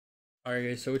Alright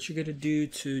guys, so what you're gonna do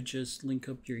to just link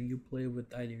up your Uplay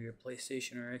with either your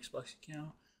PlayStation or Xbox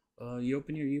account, you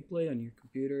open your Uplay on your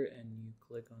computer and you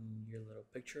click on your little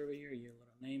picture over here, your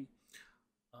little name,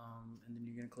 and then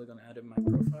you're gonna click on Add My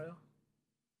Profile.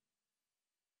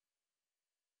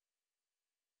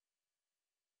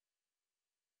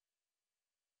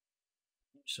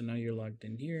 So now you're logged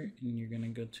in here and you're gonna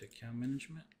go to Account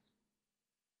Management.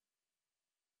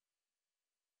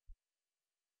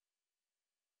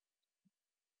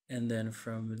 And then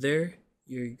from there,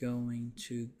 you're going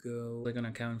to go click on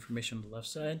account information on the left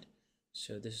side.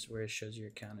 So this is where it shows your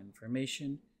account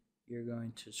information. You're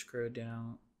going to scroll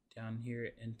down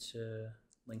here into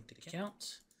linked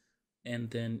accounts. And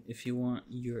then if you want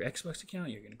your Xbox account,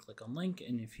 you're going to click on link.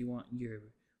 And if you want your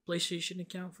PlayStation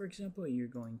account, for example, you're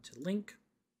going to link.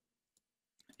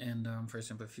 And for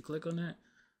example, if you click on that,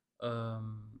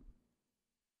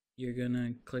 you're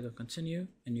gonna click on continue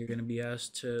and you're gonna be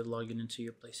asked to log in into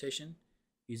your PlayStation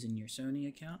using your Sony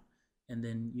account, and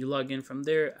then you log in from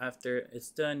there. After it's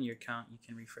done, your account, you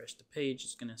can refresh the page.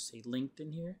 It's gonna say linked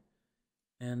in here,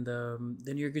 and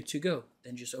then you're good to go.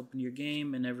 Then just open your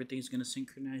game and everything's gonna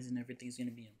synchronize and everything's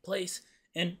gonna be in place,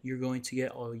 and you're going to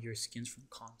get all your skins from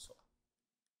console.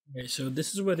 Okay, so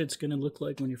this is what it's gonna look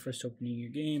like when you're first opening your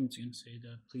game. It's gonna say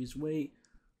that please wait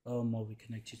while we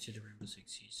connect you to the Rainbow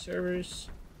Six Siege servers.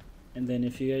 And then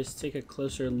if you guys take a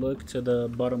closer look to the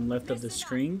bottom left of the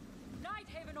screen,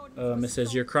 it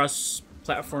says your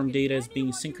cross-platform data is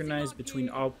being synchronized between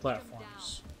all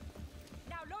platforms.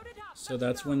 So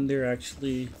that's when they're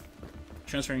actually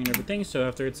transferring everything. So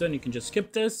after it's done, you can just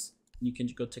skip this. You can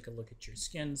go take a look at your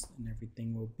skins and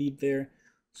everything will be there.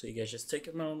 So you guys just take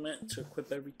a moment to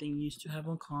equip everything you used to have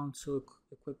on console,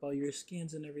 equip all your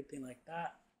skins and everything like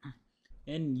that.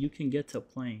 And you can get to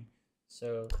playing.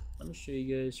 So let me show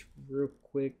you guys real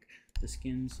quick the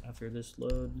skins after this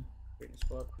load.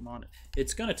 Come on,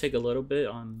 it's gonna take a little bit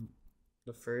on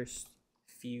the first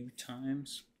few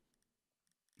times,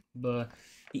 but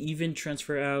even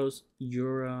transfer out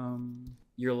your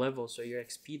level, so your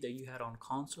XP that you had on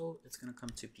console, it's gonna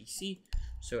come to PC.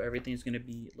 So everything's gonna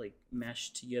be like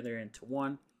meshed together into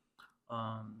one,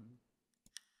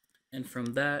 and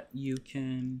from that you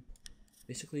can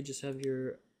basically just have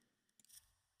your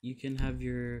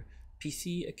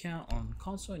PC account on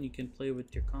console, and you can play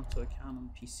with your console account on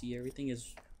PC. Everything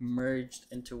is merged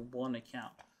into one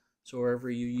account. So wherever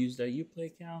you use that Uplay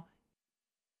account,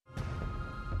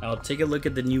 I'll take a look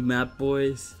at the new map,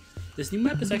 boys. This new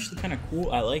map is actually kind of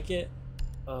cool. I like it.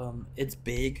 It's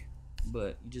big,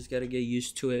 but you just gotta get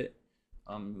used to it.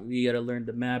 We gotta learn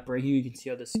the map. Right here you can see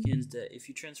all the skins that if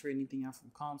you transfer anything out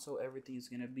from console, everything is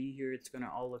gonna be here. It's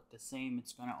gonna all look the same.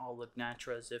 It's gonna all look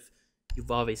natural as if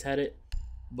you've always had it.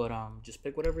 But just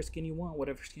pick whatever skin you want,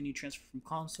 whatever skin you transfer from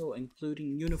console,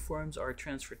 including uniforms are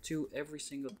transferred to every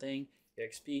single thing. Your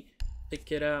XP,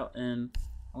 pick it out, and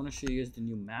I want to show you guys the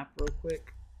new map real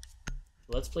quick.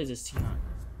 So let's play this T9.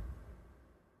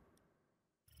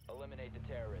 Eliminate the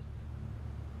terrorists.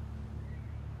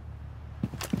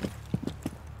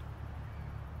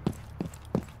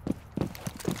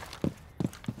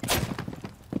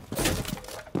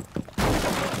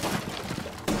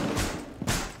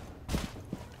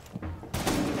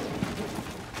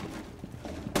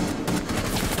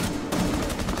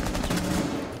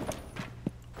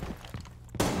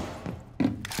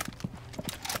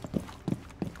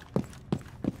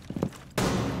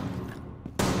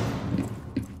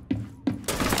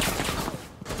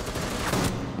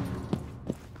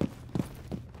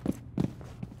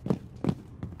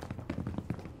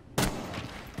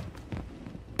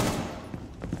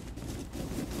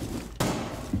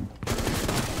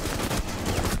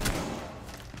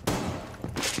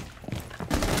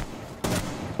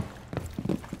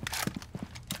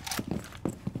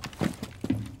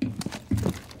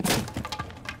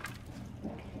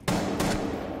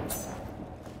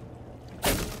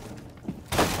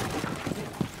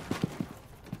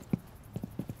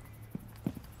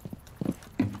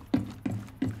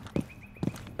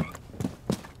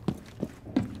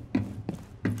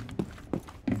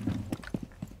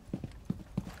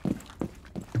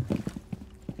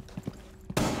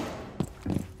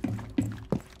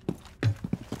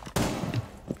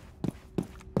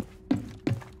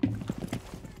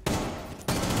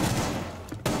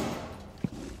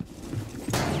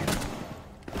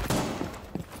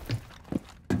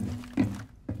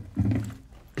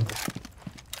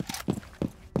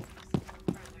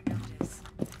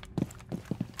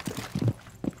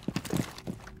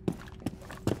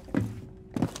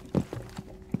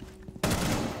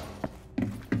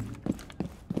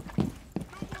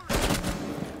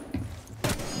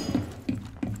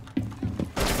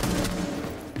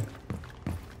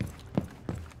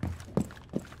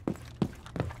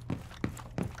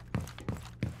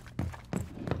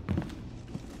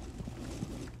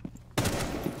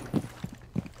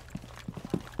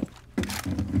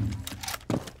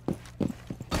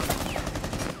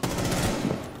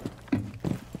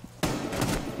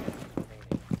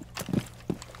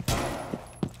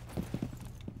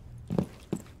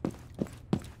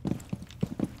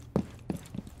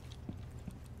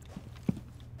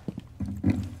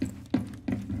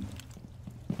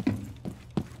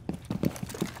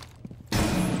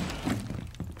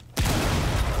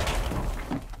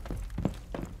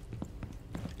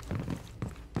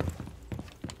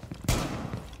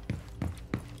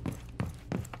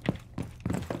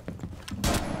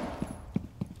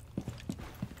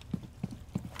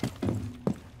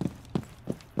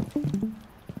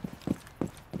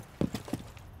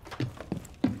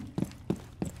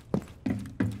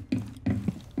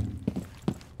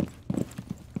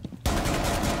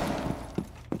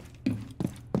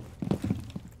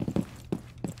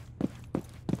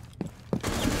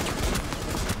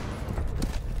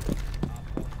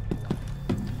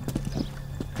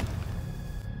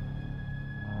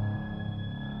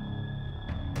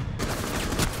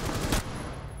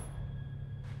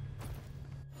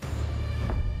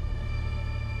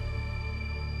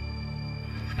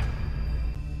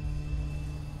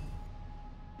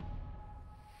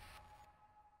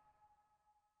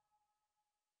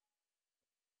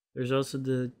 There's also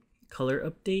the color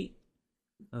update.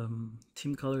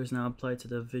 Team color is now applied to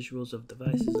the visuals of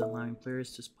devices, allowing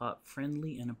players to spot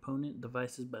friendly and opponent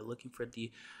devices by looking for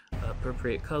the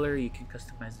appropriate color. You can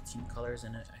customize the team colors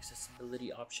in an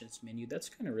accessibility options menu. That's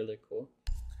kind of really cool.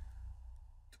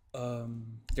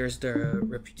 There's the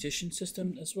reputation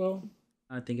system as well.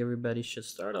 I think everybody should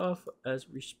start off as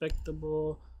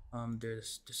respectable.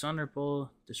 There's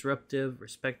dishonorable, disruptive,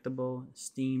 respectable,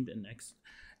 esteemed, and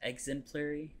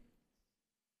exemplary.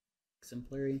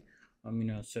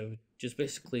 So just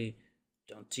basically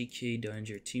don't TK, don't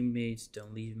injure teammates,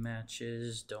 don't leave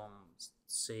matches, don't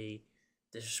say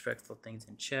disrespectful things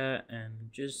in chat,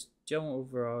 and just don't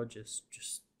overall just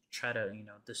try to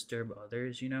disturb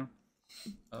others.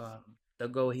 The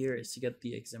goal here is to get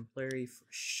the exemplary for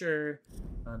sure.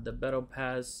 The battle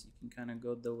pass, you can kind of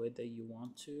go the way that you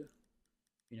want to.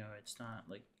 It's not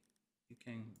like you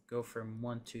can go from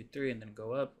 1, 2, 3 and then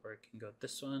go up, or it can go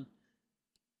this one.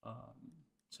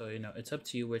 So it's up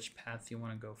to you which path you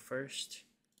want to go first.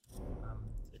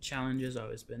 The challenge has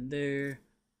always been there,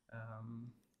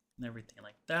 and everything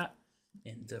like that.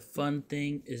 And the fun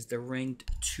thing is the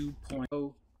ranked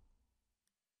 2.0.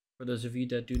 For those of you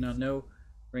that do not know,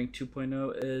 rank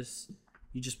 2.0 is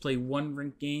you just play one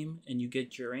ranked game and you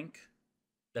get your rank.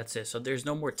 That's it. So there's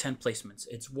no more 10 placements.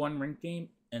 It's one ranked game,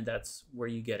 and that's where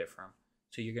you get it from.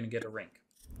 So you're going to get a rank.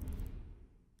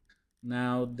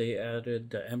 Now they added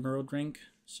the emerald rank.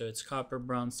 So it's copper,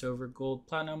 bronze, silver, gold,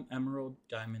 platinum, emerald,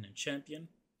 diamond, and champion.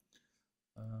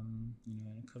 And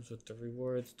it comes with the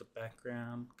rewards, the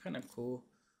background, kind of cool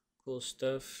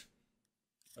stuff.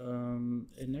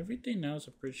 And everything now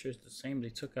I'm pretty sure is the same. They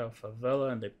took out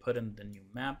favela and they put in the new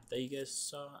map that you guys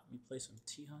saw. Let me play some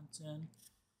T-Hunt in.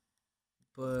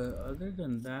 But other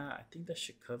than that, I think that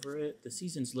should cover it. The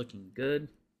season's looking good.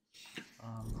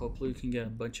 Hopefully we can get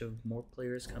a bunch of more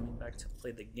players coming back to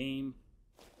play the game.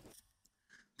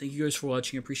 Thank you guys for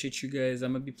watching. I appreciate you guys.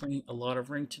 I'm going to be playing a lot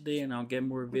of rank today, and I'll get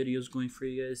more videos going for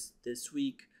you guys this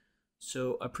week.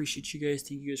 So I appreciate you guys.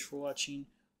 Thank you guys for watching.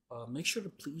 Make sure to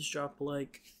please drop a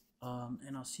like,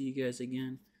 and I'll see you guys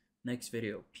again next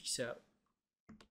video. Peace out.